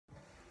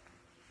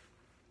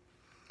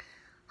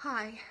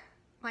Hi,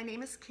 my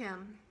name is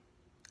Kim,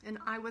 and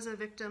I was a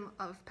victim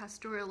of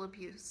pastoral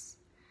abuse.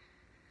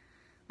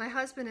 My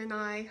husband and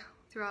I,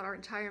 throughout our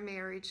entire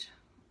marriage,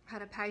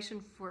 had a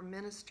passion for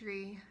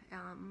ministry.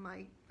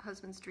 My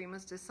husband's dream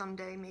was to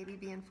someday maybe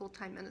be in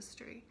full-time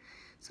ministry.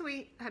 So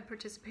we had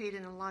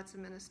participated in lots of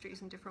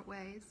ministries in different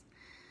ways.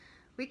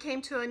 We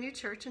came to a new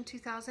church in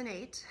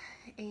 2008,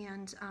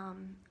 and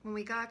when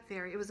we got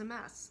there, it was a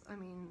mess. I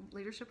mean,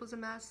 leadership was a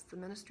mess, the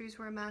ministries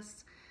were a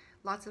mess,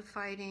 lots of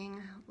fighting,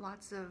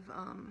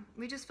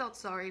 we just felt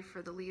sorry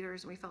for the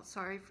leaders, and we felt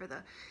sorry for the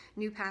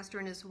new pastor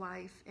and his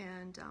wife,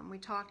 and we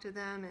talked to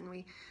them, and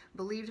we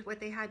believed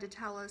what they had to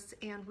tell us,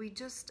 and we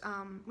just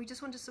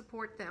wanted to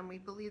support them. We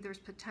believed there's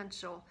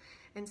potential.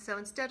 And so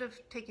instead of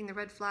taking the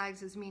red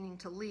flags as meaning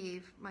to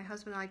leave, my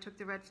husband and I took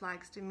the red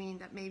flags to mean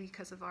that maybe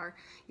because of our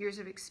years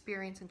of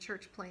experience in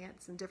church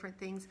plants and different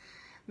things,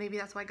 maybe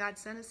that's why God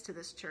sent us to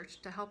this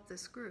church, to help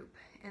this group.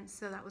 And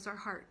so that was our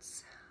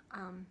hearts.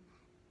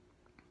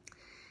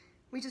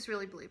 We just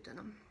really believed in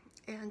them.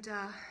 And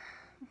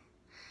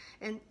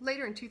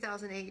later in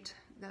 2008,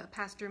 the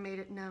pastor made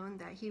it known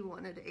that he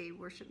wanted a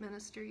worship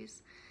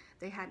ministries.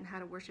 They hadn't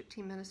had a worship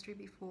team ministry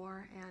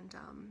before, and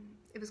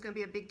it was going to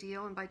be a big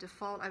deal. And by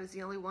default, I was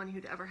the only one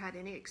who'd ever had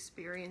any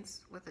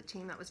experience with a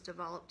team that was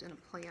developed in a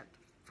plant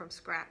from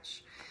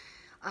scratch.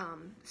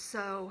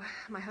 So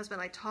my husband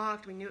and I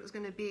talked. We knew it was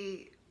going to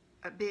be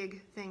a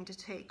big thing to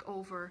take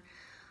over.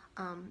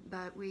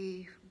 But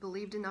we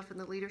believed enough in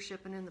the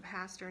leadership and in the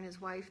pastor and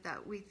his wife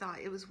that we thought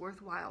it was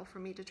worthwhile for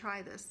me to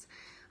try this.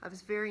 I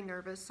was very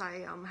nervous.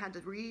 I had to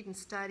read and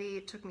study.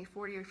 It took me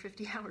 40 or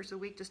 50 hours a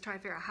week to try to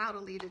figure out how to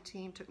lead a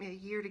team. It took me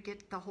a year to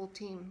get the whole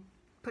team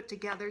put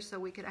together so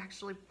we could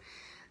actually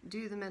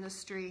do the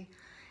ministry.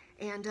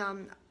 And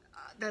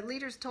the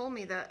leaders told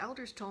me, the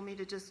elders told me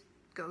to just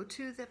go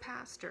to the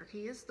pastor.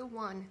 He is the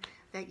one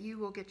that you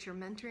will get your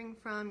mentoring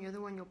from. You're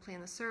the one you'll plan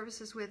the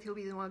services with. He'll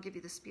be the one who'll give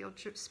you the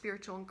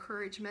spiritual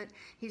encouragement.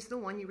 He's the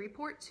one you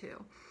report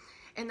to.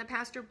 And the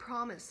pastor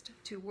promised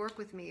to work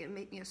with me and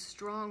make me a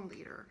strong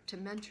leader, to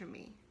mentor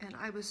me. And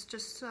I was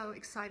just so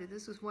excited.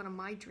 This was one of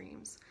my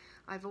dreams.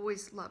 I've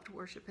always loved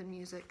worship and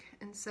music.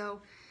 And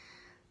so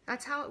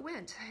that's how it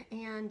went.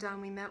 And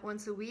we met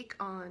once a week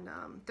on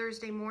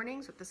Thursday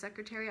mornings with the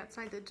secretary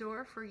outside the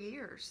door for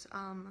years.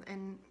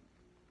 And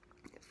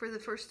for the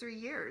first 3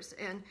 years.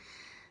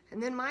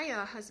 And then my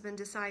husband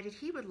decided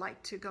he would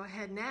like to go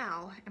ahead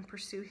now and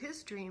pursue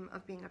his dream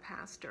of being a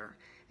pastor.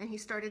 And he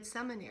started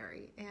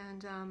seminary.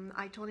 And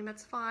I told him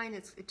that's fine.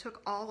 It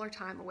took all our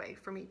time away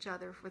from each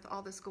other with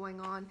all this going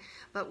on.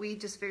 But we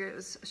just figured it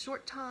was a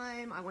short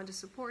time. I wanted to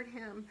support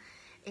him.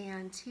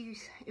 And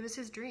it was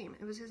his dream.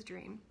 It was his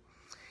dream.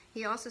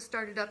 He also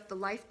started up the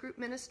life group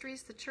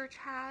ministries the church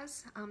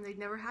has. They'd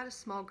never had a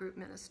small group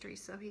ministry,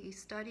 so he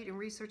studied and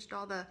researched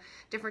all the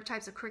different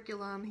types of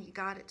curriculum. He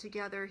got it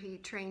together. He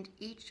trained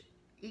each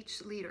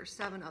leader,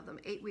 7 of them,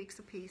 8 weeks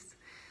apiece,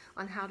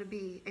 on how to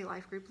be a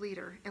life group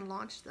leader and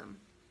launched them.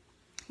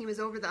 He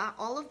was over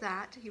all of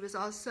that. He was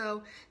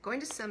also going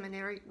to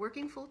seminary,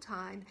 working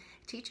full-time,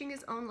 teaching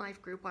his own life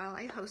group while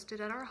I hosted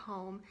at our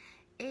home,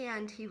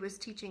 and he was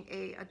teaching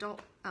a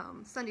adult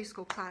Sunday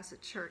school class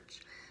at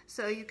church.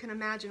 So you can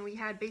imagine we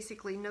had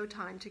basically no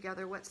time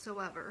together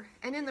whatsoever.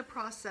 And in the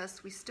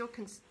process, we still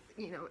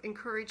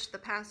encouraged the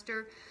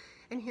pastor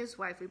and his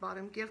wife. We bought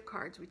him gift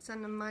cards. We'd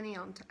send them money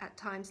at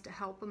times to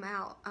help them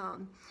out.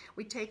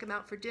 We'd take them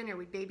out for dinner.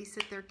 We'd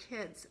babysit their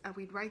kids.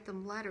 We'd write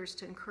them letters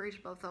to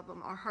encourage both of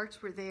them. Our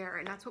hearts were there,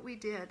 and that's what we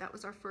did. That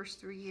was our first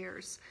 3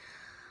 years.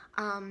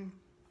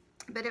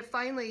 But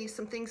finally,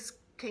 some things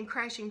came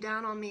crashing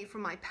down on me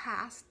from my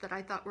past that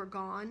I thought were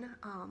gone.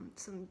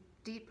 Some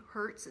deep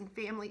hurts and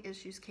family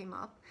issues came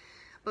up.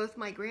 Both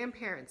my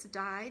grandparents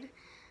died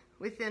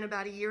within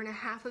about 1.5 years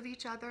of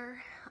each other.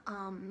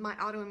 My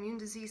autoimmune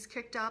disease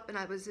kicked up, and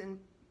I was in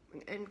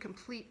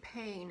complete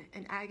pain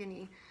and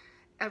agony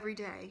every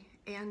day.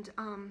 And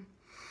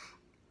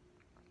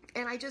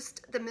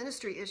the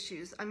ministry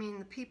issues, I mean,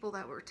 the people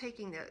that were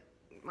taking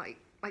my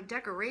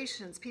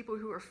decorations, people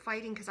who were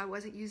fighting because I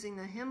wasn't using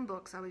the hymn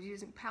books, I was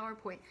using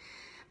PowerPoint.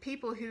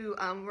 People who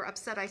were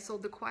upset I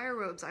sold the choir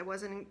robes. I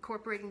wasn't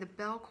incorporating the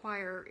bell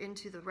choir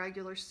into the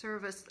regular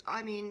service.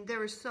 I mean, there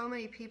were so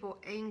many people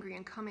angry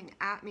and coming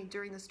at me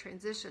during this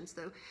transition.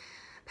 So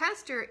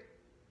pastor,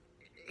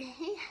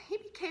 he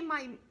became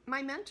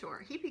my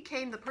mentor. He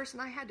became the person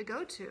I had to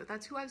go to.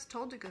 That's who I was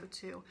told to go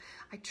to.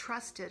 I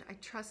trusted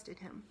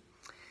him.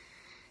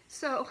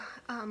 So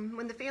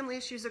when the family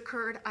issues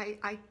occurred,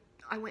 I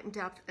went in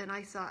depth, and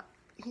I thought,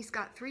 he's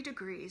got 3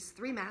 degrees,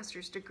 3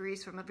 master's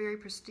degrees from a very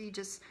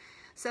prestigious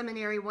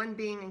seminary, one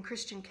being in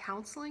Christian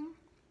counseling.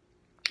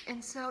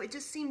 And so it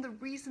just seemed the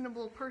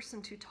reasonable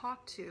person to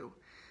talk to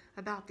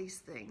about these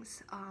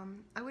things.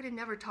 I would have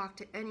never talked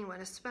to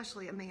anyone,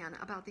 especially a man,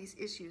 about these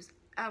issues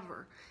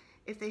ever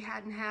if they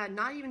hadn't had,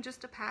 not even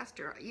just a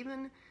pastor,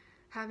 even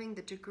having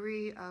the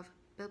degree of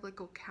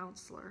biblical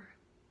counselor.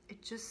 I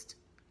just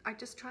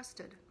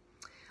trusted.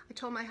 I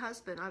told my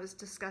husband I was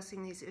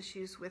discussing these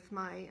issues with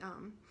my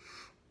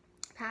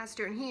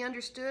pastor, and he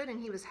understood, and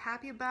he was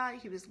happy about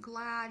it. He was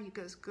glad. He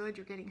goes, good,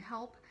 you're getting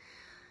help.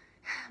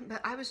 But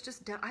I was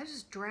just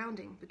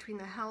drowning between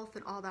the health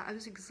and all that. I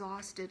was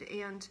exhausted.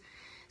 And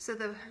so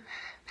the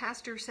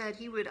pastor said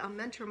he would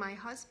mentor my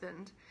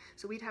husband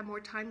so we'd have more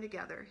time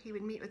together. He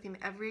would meet with him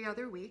every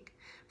other week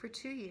for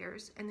 2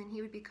 years, and then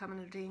he would become an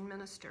ordained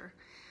minister.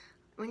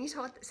 When he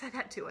said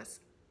that to us,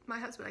 my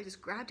husband and I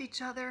just grabbed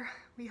each other.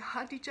 We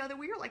hugged each other.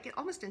 We were like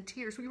almost in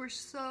tears. We were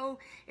so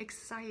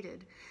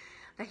excited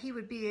that he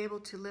would be able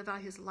to live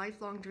out his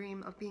lifelong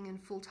dream of being in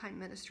full-time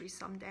ministry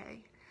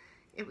someday.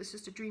 It was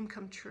just a dream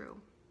come true.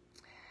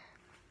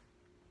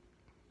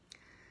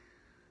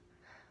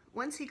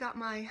 Once he got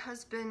my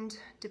husband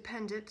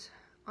dependent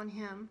on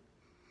him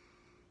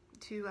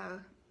to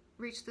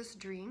reach this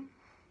dream,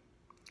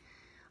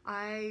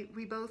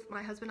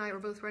 my husband and I were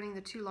both running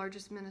the 2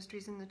 largest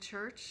ministries in the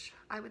church.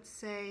 I would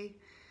say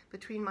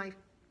between my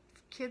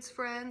kids'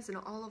 friends and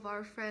all of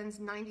our friends,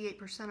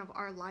 98% of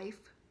our life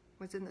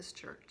was in this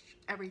church,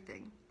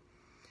 everything.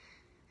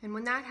 And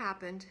when that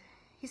happened,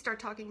 he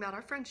started talking about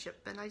our friendship,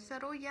 and I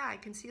said, oh yeah, I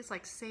can see it's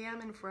like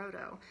Sam and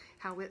Frodo,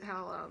 how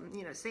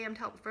Sam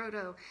helped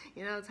Frodo,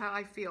 it's how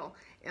I feel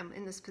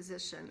in this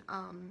position.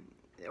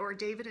 Or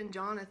David and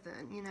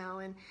Jonathan,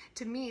 and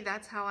to me,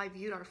 that's how I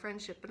viewed our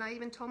friendship. And I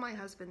even told my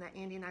husband that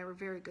Andy and I were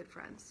very good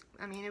friends.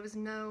 I mean, it was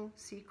no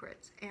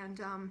secret. And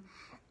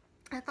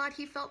I thought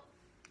he felt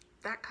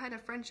that kind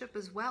of friendship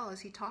as well as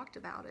he talked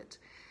about it.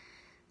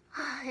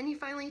 And he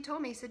finally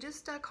told me, he said,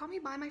 just call me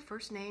by my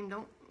first name.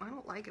 I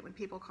don't like it when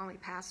people call me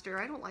pastor.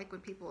 I don't like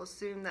when people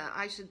assume that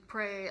I should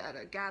pray at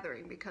a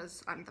gathering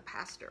because I'm the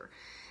pastor.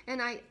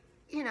 And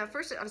at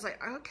first I was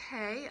like,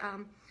 okay.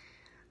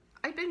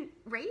 I've been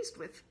raised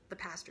with the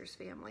pastor's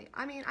family.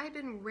 I mean, I've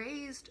been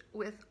raised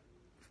with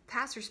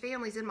pastors'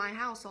 families in my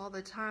house all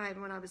the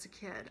time when I was a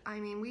kid. I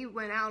mean, we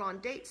went out on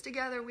dates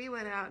together. We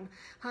went out and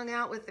hung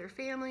out with their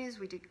families.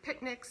 We did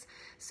picnics.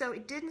 So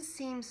it didn't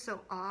seem so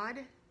odd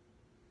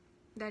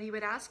that he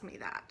would ask me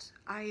that.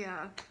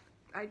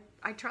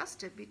 I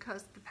trusted,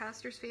 because the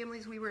pastors'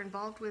 families we were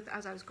involved with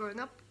as I was growing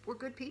up were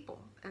good people.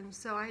 And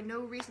so I had no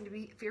reason to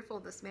be fearful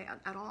of this man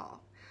at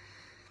all.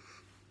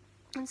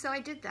 And so I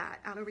did that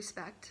out of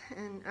respect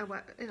and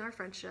in our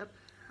friendship.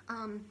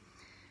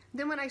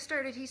 Then when he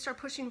started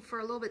pushing for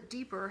a little bit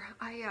deeper,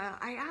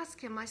 I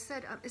asked him, I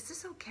said, is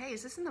this okay?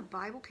 Is this in the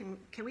Bible? Can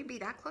we be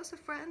that close of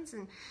friends?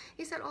 And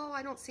he said, oh,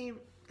 I don't see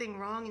anything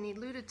wrong. And he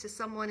alluded to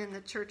someone in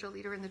the church, a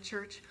leader in the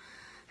church,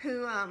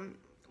 who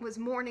was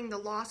mourning the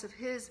loss of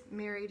his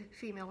married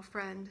female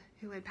friend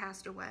who had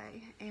passed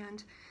away.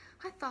 And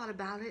I thought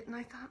about it, and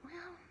I thought,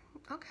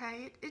 well,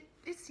 okay,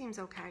 it seems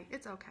okay.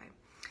 It's okay.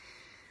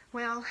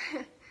 Well,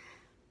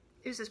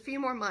 it was a few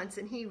more months,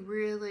 and he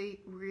really,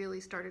 really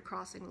started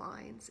crossing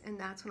lines. And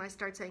that's when I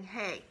started saying,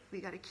 hey,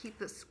 we got to keep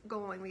this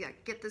going. We got to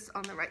get this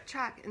on the right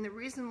track. And the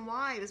reason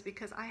why was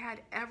because I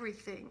had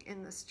everything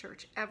in this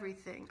church,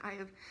 everything.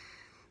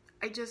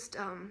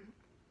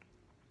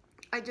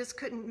 I just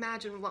couldn't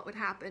imagine what would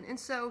happen. And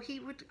so he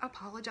would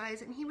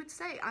apologize, and he would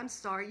say, I'm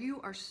sorry, you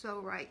are so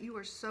right. You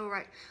are so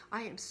right.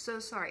 I am so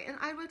sorry. And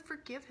I would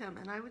forgive him,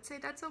 and I would say,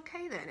 that's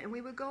okay then. And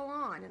we would go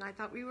on, and I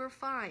thought we were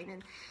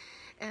fine.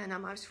 And I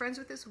was friends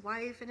with his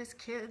wife and his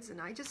kids, and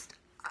I just,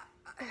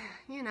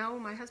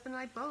 my husband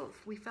and I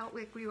both, we felt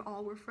like we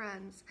all were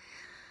friends.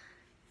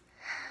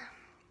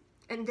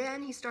 And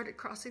then he started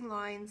crossing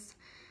lines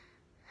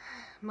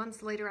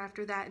months later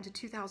after that into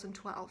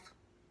 2012.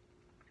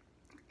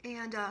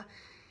 And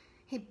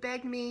he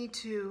begged me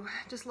to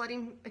just let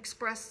him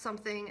express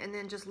something and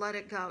then just let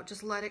it go.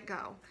 Just let it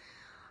go.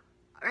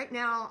 Right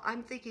now,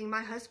 I'm thinking,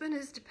 my husband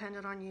is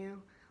dependent on you.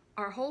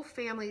 Our whole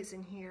family is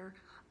in here.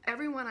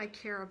 Everyone I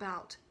care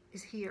about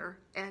is here.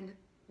 And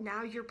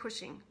now you're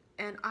pushing.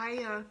 And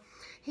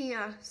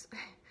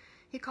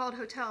he called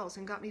hotels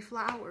and got me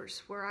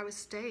flowers where I was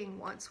staying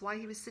once while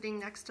he was sitting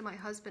next to my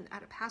husband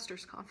at a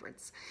pastor's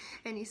conference.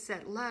 And he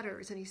sent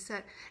letters, and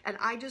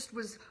I just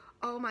was,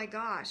 oh my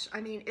gosh.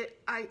 I mean,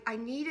 I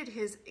needed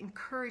his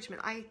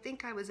encouragement. I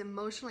think I was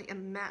emotionally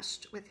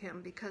enmeshed with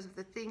him because of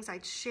the things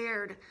I'd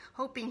shared,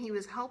 hoping he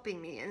was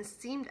helping me. And it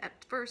seemed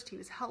at first he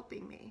was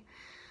helping me.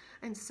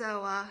 And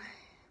so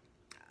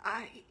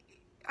I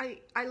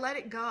let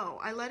it go.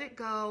 I let it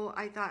go.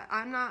 I thought,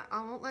 I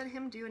won't let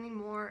him do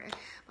anymore.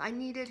 I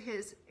needed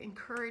his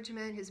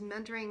encouragement, his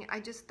mentoring. I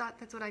just thought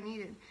that's what I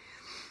needed.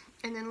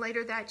 And then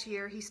later that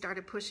year, he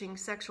started pushing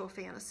sexual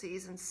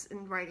fantasies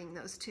and writing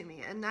those to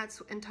me, and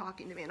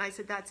talking to me. And I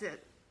said, that's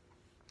it.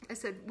 I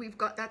said,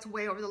 that's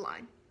way over the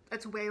line.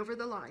 That's way over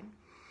the line.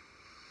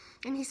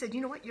 And he said,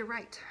 you know what? You're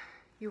right.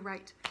 You're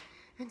right.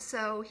 And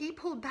so he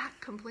pulled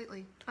back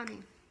completely. I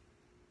mean,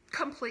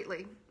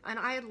 completely. And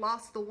I had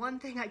lost the one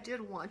thing I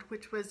did want,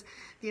 which was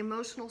the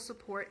emotional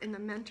support and the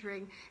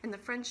mentoring and the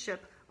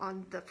friendship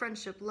on the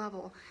friendship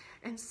level.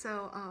 And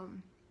so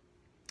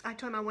I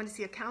told him I wanted to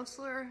see a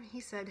counselor. He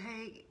said,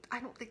 hey,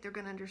 I don't think they're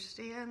going to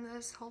understand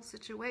this whole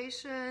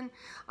situation.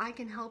 I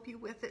can help you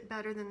with it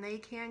better than they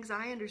can because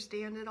I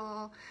understand it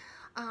all.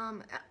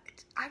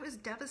 I was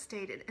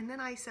devastated. And then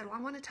I said, well,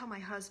 I want to tell my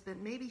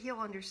husband. Maybe he'll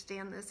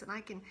understand this and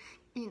I can,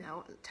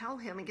 tell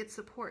him and get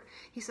support.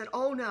 He said,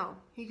 oh no.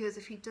 He goes,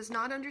 if he does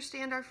not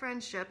understand our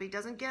friendship, he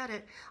doesn't get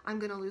it, I'm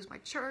going to lose my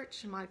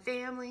church, my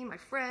family, my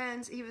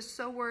friends. He was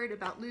so worried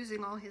about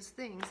losing all his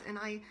things. And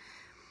I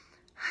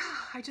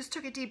just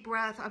took a deep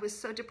breath. I was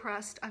so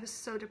depressed.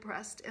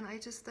 And I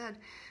just said,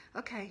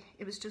 okay,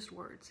 it was just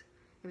words.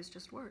 It was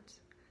just words.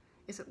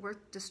 Is it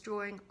worth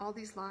destroying all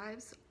these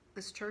lives,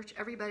 this church,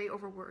 everybody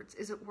over words?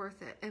 Is it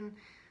worth it? And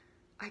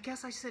I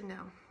guess I said no.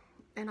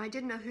 And I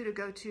didn't know who to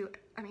go to.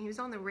 I mean, he was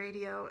on the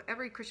radio.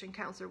 Every Christian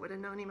counselor would have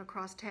known him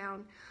across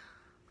town.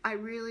 I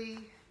really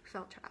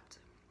felt trapped.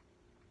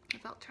 I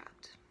felt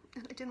trapped.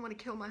 And I didn't want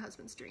to kill my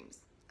husband's dreams.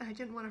 And I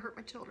didn't want to hurt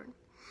my children.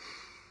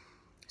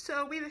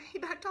 So he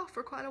backed off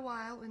for quite a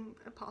while and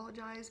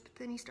apologized, but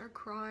then he started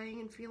crying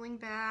and feeling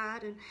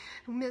bad and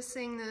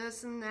missing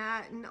this and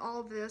that and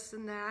all this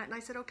and that. And I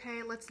said,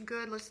 okay, let's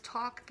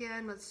talk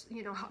again.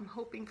 I'm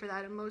hoping for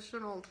that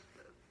emotional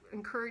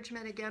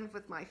encouragement again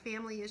with my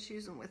family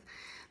issues and with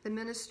the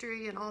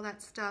ministry and all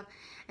that stuff.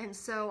 And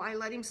so I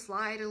let him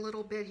slide a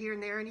little bit here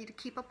and there, and he'd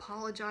keep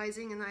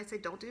apologizing. And I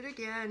said, don't do it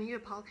again.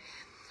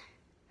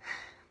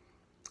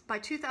 By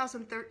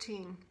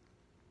 2013,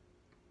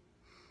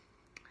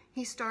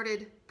 he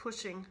started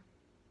pushing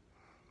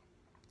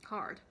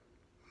hard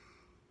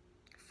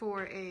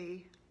for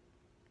a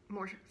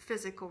more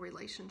physical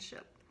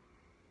relationship.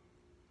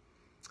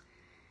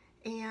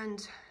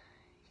 And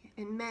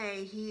in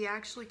May, he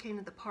actually came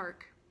to the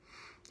park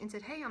and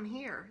said, hey, I'm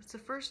here. It's the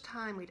first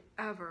time we'd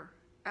ever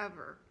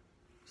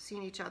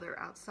seen each other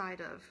outside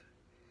of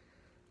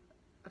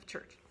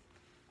church.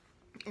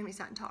 And we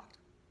sat and talked.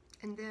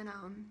 And then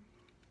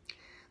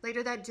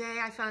later that day,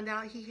 I found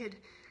out he had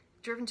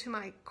driven to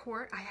my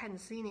court. I hadn't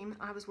seen him.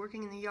 I was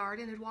working in the yard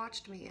and had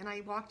watched me. And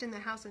I walked in the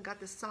house and got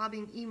this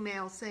sobbing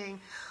email saying,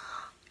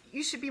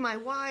 you should be my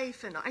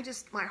wife. And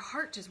my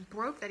heart just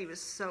broke that he was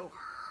so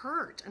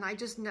hurt. And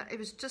it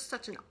was just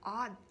such an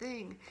odd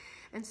thing.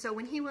 And so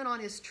when he went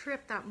on his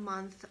trip that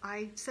month,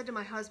 I said to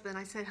my husband,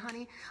 I said,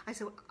 honey,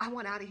 I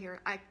want out of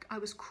here. I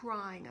was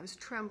crying. I was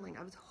trembling.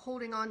 I was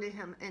holding on to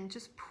him and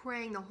just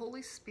praying the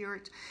Holy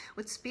Spirit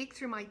would speak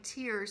through my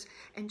tears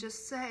and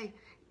just say,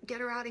 get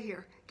her out of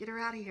here. Get her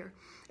out of here.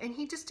 And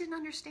he just didn't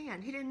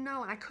understand. He didn't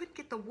know. And I couldn't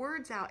get the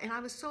words out. And I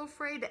was so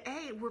afraid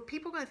that, were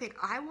people going to think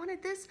I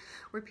wanted this?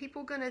 Were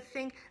people going to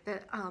think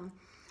that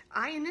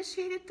I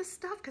initiated this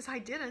stuff? Because I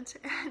didn't.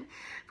 And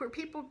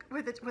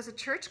was the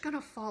church going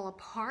to fall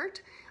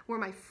apart? Were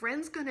my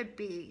friends going to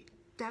be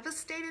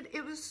devastated?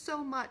 It was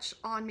so much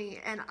on me.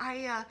 And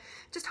I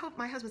just hoped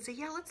my husband would say,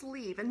 yeah, let's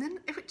leave. And then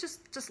if it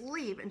just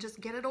leave and just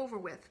get it over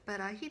with.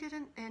 But he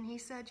didn't. And he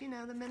said,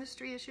 the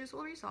ministry issues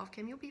will resolve,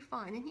 Kim. You'll be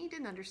fine. And he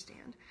didn't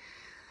understand.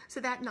 So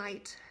that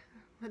night,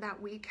 or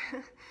that week,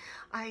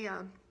 I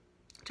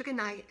took a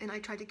night and I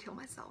tried to kill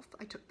myself.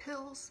 I took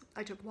pills.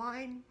 I took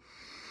wine.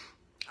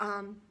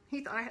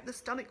 He thought I had the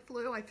stomach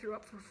flu. I threw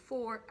up for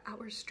 4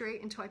 hours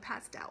straight until I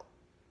passed out.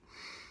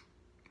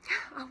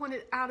 I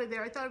wanted out of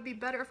there. I thought it'd be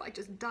better if I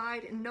just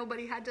died and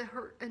nobody had to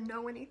hurt and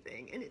know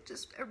anything, and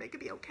everybody could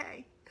be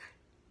okay.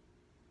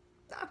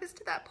 I was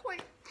to that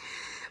point.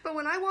 But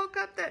when I woke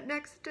up that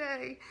next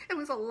day and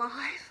was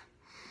alive,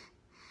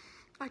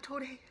 I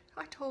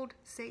told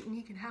Satan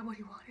he can have what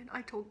he wanted.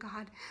 I told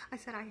God, I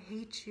said, I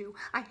hate you.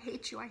 I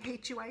hate you. I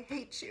hate you. I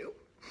hate you.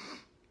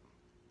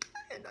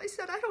 And I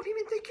said, I don't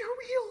even think you're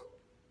real.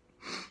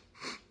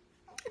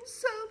 And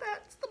so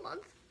that's the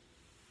month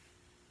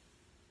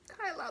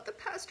I allowed the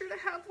pastor to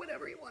have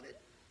whatever he wanted.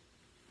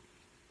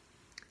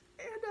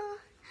 And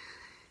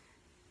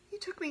he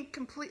took me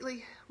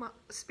completely,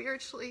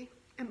 spiritually,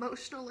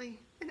 emotionally,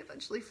 and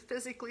eventually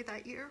physically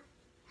that year.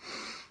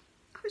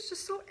 I was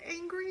just so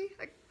angry.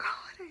 I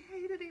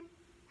hated him.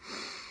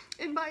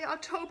 And by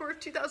October of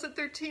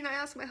 2013, I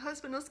asked my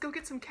husband, let's go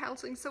get some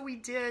counseling. So we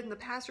did, and the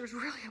pastor was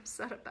really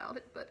upset about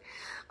it. But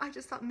I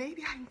just thought,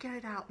 maybe I can get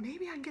it out.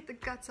 Maybe I can get the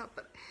guts up.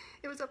 But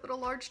it was up at a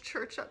large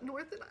church up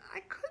north, and I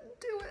couldn't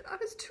do it. I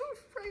was too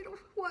afraid of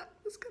what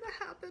was going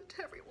to happen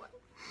to everyone.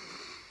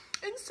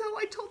 And so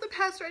I told the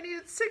pastor I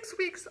needed 6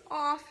 weeks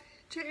off,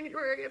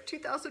 January of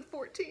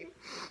 2014.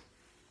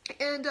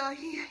 And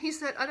he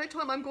said, and I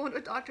told him I'm going to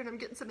a doctor and I'm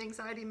getting some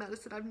anxiety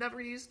medicine. I've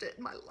never used it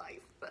in my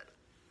life, but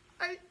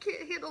I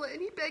can't handle it.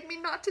 And he begged me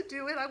not to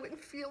do it. I wouldn't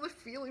feel the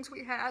feelings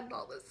we had and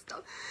all this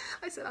stuff.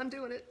 I said, I'm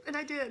doing it. And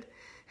I did.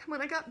 And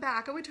when I got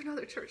back, I went to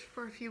another church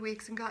for a few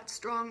weeks and got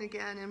strong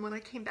again. And when I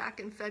came back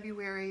in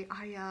February,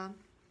 I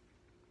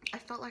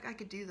felt like I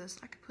could do this.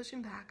 I could push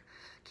him back,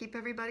 keep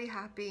everybody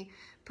happy,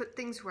 put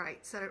things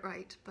right, set it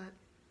right. But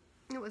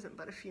it wasn't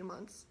but a few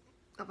months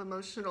of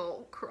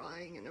emotional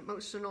crying and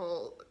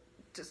emotional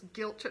just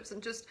guilt trips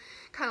and just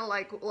kind of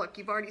like, look,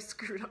 you've already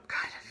screwed up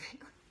kind of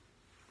feeling.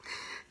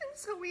 And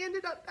so we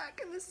ended up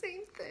back in the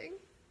same thing.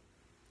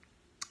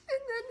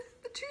 And then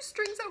the two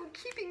strings that were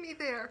keeping me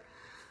there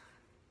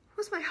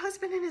was my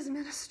husband and his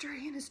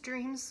ministry and his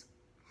dreams,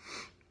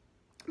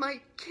 my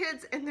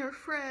kids and their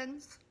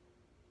friends,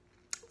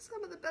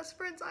 some of the best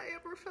friends I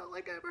ever felt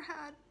like I ever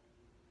had.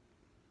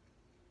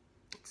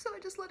 So I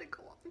just let it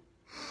go on.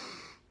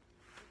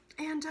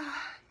 And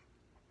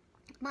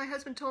my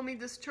husband told me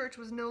this church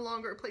was no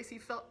longer a place he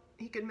felt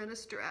he could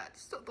minister at,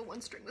 so the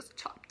one string was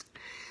chopped.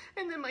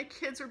 And then my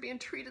kids were being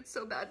treated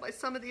so bad by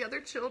some of the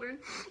other children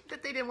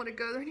that they didn't want to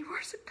go there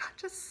anymore, so God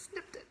just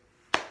snipped it.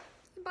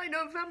 And by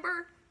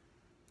November,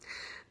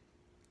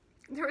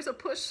 there was a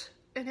push,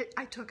 and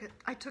I took it.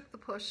 I took the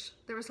push.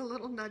 There was a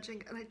little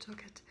nudging, and I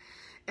took it.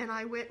 And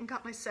I went and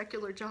got my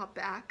secular job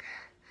back.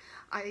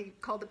 I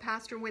called the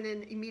pastor, went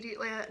in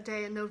immediately that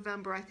day in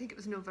November. I think it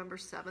was November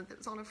 7th. It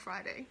was on a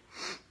Friday.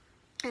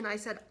 And I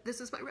said, this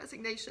is my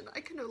resignation.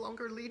 I can no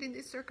longer lead in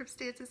these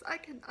circumstances.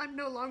 I'm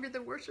no longer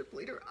the worship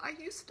leader I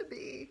used to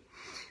be.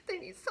 They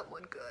need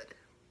someone good.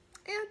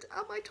 And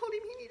I told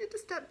him he needed to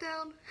step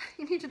down.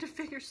 He needed to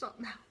figure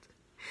something out.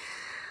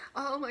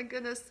 Oh my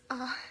goodness.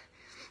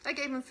 I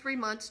gave him 3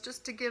 months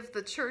just to give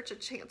the church a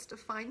chance to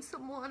find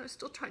someone. I was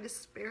still trying to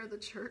spare the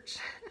church.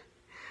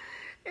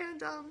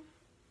 And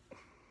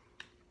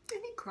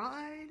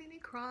he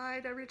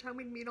cried every time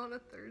we'd meet on a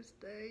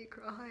Thursday. He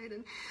cried,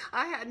 and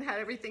I hadn't had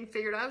everything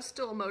figured. I was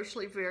still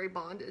emotionally very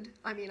bonded.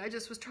 I mean, I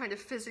just was trying to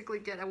physically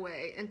get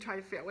away and try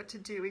to figure out what to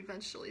do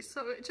eventually.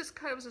 So it just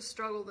kind of was a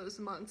struggle those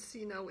months,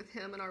 you know, with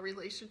him and our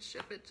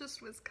relationship. It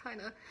just was kind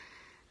of,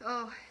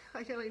 oh,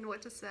 I don't even know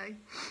what to say.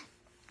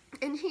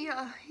 And he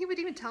would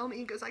even tell me,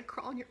 he goes, I'd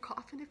crawl in your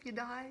coffin if you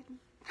died.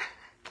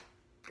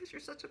 Because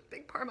you're such a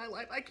big part of my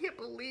life. I can't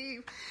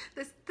believe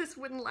this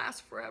wouldn't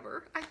last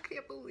forever. I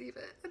can't believe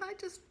it. And I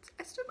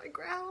stood my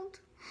ground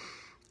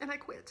and I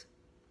quit.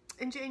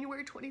 And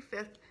January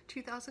 25th,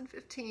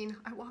 2015,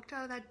 I walked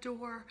out of that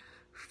door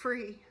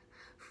free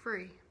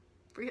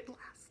at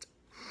last.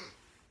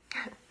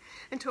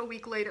 Until a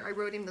week later, I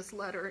wrote him this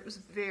letter. It was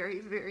very,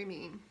 very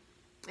mean.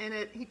 And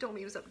he told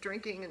me he was up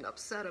drinking and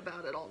upset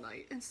about it all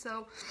night. And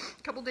so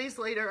a couple days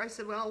later, I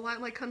said, well, why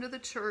don't I come to the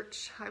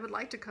church? I would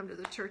like to come to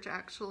the church,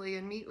 actually,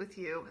 and meet with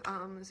you.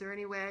 Is there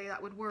any way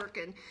that would work?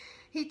 And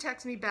he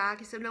texted me back.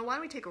 He said, no, why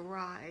don't we take a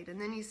ride? And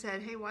then he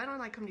said, hey, why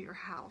don't I come to your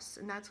house?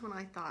 And that's when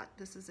I thought,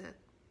 this is it.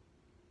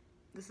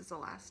 This is the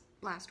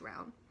last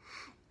round.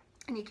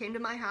 And he came to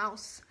my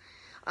house.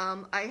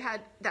 I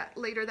had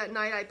later that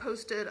night,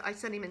 I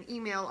sent him an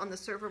email on the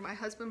server my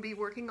husband would be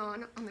working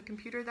on the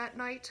computer that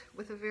night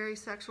with a very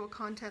sexual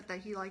content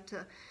that he liked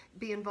to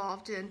be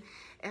involved in,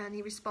 and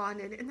he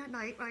responded. And that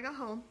night when I got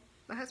home,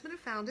 my husband had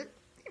found it.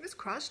 He was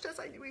crushed, as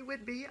I knew he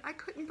would be. I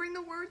couldn't bring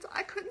the words.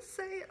 I couldn't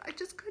say it. I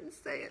just couldn't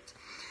say it.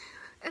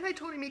 And I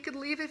told him he could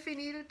leave if he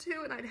needed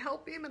to, and I'd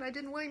help him, and I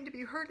didn't want him to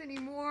be hurt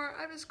anymore.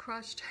 I was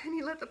crushed. And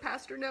he let the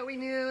pastor know he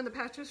knew, and the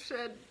pastor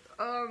said,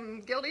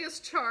 guilty as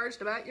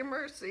charged, about your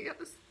mercy. It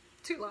was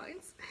 2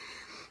 lines.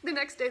 The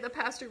next day, the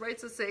pastor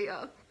writes us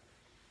a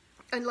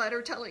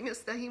letter telling us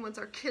that he wants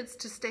our kids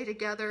to stay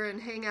together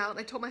and hang out. And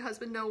I told my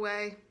husband, no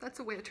way. That's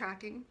a way of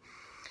tracking.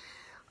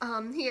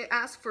 He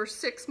asked for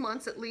 6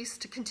 months at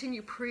least to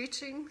continue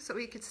preaching so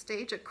he could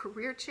stage a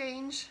career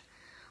change.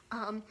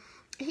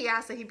 He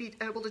asked that he be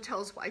able to tell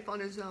his wife on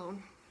his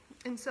own.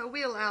 And so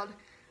we allowed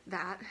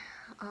that.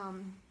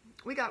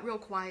 We got real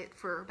quiet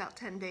for about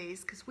 10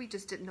 days because we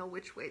just didn't know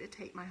which way to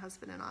take, my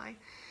husband and I.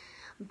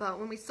 But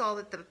when we saw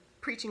that the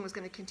preaching was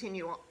going to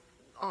continue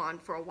on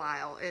for a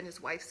while, and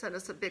his wife sent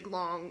us a big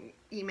long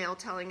email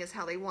telling us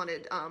how they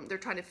wanted, they're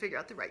trying to figure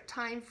out the right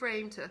time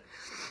frame to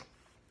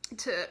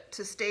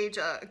stage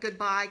a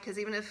goodbye, because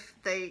even if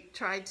they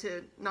tried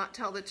to not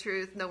tell the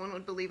truth, no one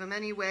would believe them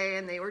anyway,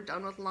 and they were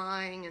done with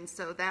lying, and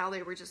so now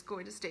they were just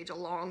going to stage a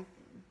long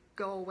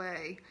go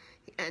away.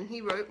 And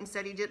he wrote and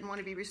said he didn't want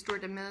to be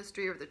restored to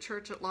ministry or the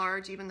church at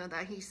large, even though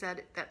that he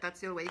said that that's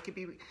the only way he could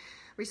be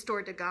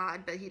restored to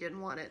God, but he didn't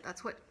want it.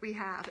 That's what we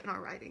have in our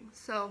writing.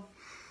 So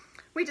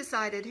we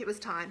decided it was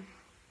time.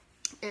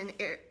 And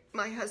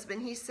my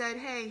husband, he said,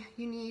 hey,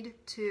 you need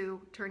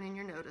to turn in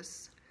your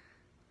notice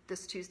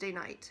this Tuesday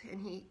night. And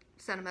he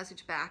sent a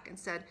message back and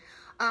said,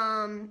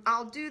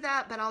 I'll do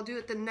that, but I'll do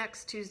it the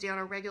next Tuesday on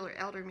a regular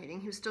elder meeting.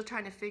 He was still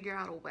trying to figure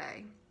out a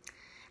way.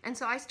 And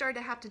so I started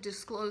to have to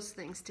disclose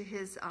things to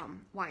his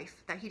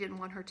wife that he didn't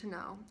want her to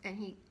know. And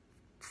he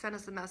sent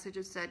us a message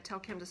and said, tell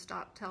Kim to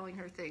stop telling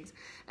her things.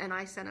 And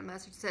I sent a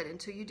message that said,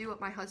 until you do what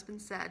my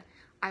husband said,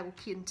 I will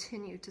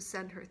continue to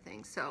send her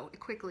things. So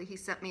quickly he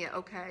sent me a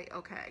okay.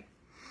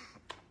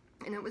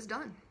 And it was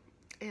done.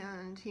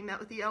 And he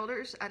met with the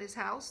elders at his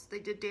house. They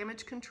did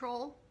damage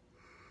control.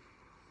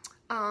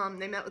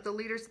 They met with the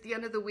leaders at the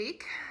end of the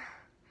week.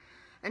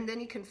 And then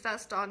he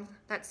confessed on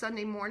that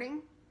Sunday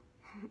morning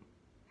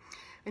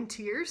in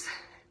tears.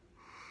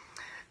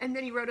 And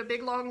then he wrote a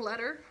big long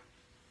letter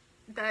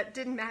that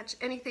didn't match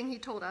anything he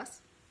told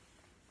us.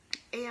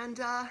 And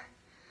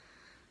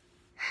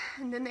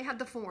then they had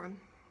the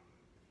forum.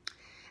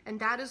 And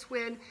that is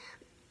when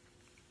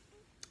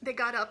they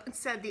got up and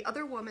said the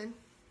other woman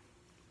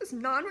was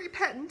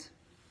non-repentant,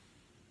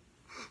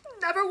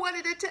 never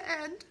wanted it to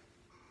end,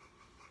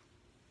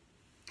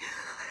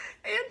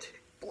 and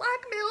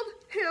blackmailed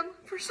him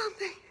for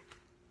something.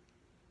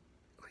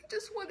 We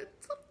just wanted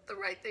the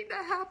right thing to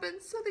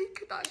happen so that he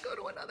could not go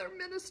to another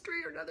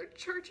ministry or another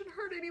church and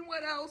hurt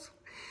anyone else.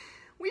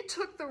 We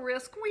took the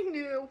risk. We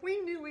knew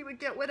we would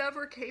get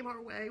whatever came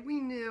our way. We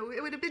knew.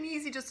 It would have been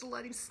easy just to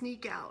let him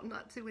sneak out and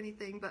not do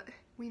anything, but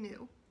we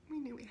knew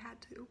we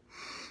had to.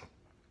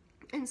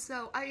 And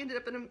so I ended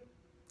up in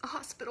a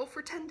hospital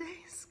for 10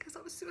 days because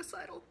I was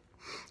suicidal.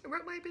 I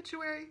wrote my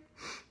obituary.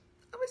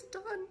 I was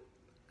done.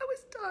 I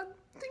was done.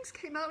 Things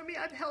came out of me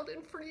I'd held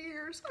in for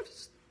years. I was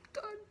just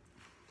done.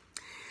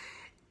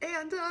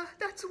 And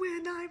that's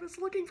when I was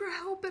looking for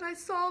help, and I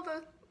saw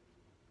the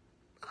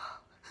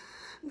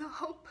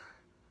hope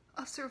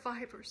of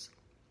survivors.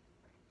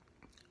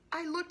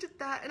 I looked at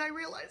that and I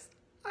realized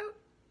I'm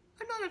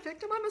not a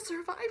victim, I'm a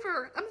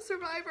survivor. I'm a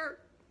survivor.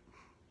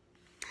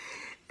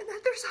 And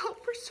that there's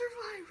hope for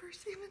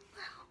survivors even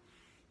now.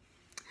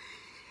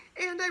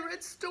 And I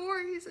read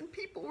stories, and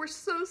people were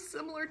so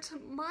similar to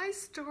my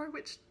story,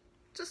 which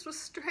just was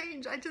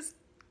strange. I just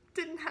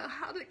didn't know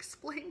how to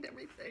explain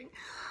everything.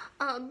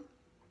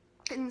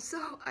 And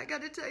so I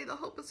got to tell you, the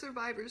Hope of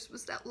Survivors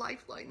was that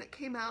lifeline that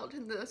came out,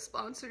 and the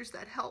sponsors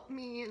that helped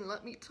me and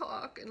let me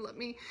talk and let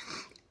me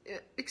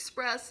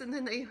express, and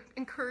then they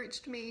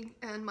encouraged me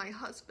and my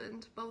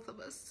husband, both of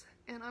us.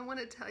 And I want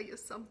to tell you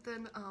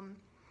something.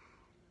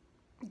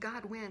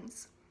 God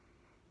wins.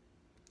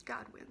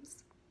 God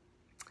wins.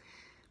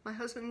 My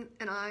husband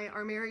and I,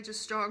 our marriage is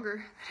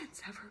stronger than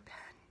it's ever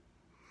been.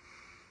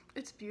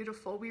 It's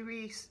beautiful.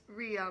 We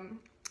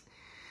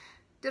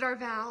did our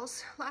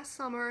vows last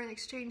summer and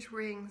exchanged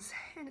rings,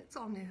 and it's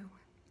all new.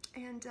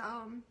 And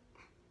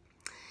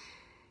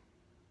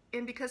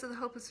because of the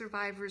Hope of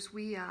Survivors,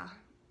 we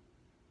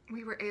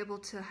were able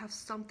to have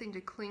something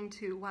to cling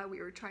to while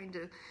we were trying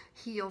to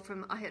heal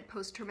from. I had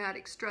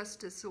post-traumatic stress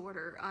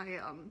disorder. I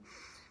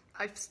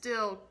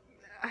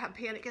have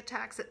panic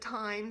attacks at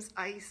times.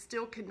 I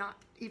still cannot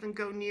even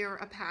go near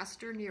a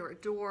pastor, near a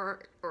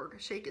door, or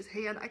shake his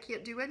hand. I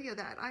can't do any of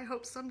that. I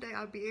hope someday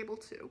I'll be able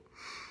to.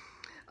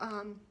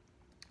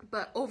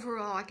 But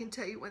overall, I can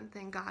tell you one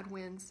thing: God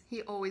wins.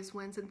 He always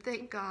wins, and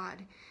thank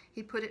God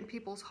He put it in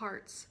people's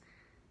hearts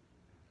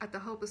at the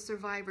Hope of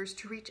Survivors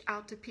to reach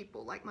out to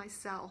people like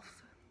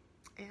myself.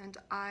 And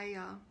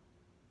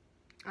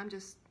I'm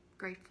just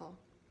grateful.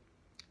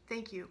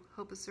 Thank you,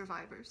 Hope of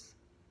Survivors.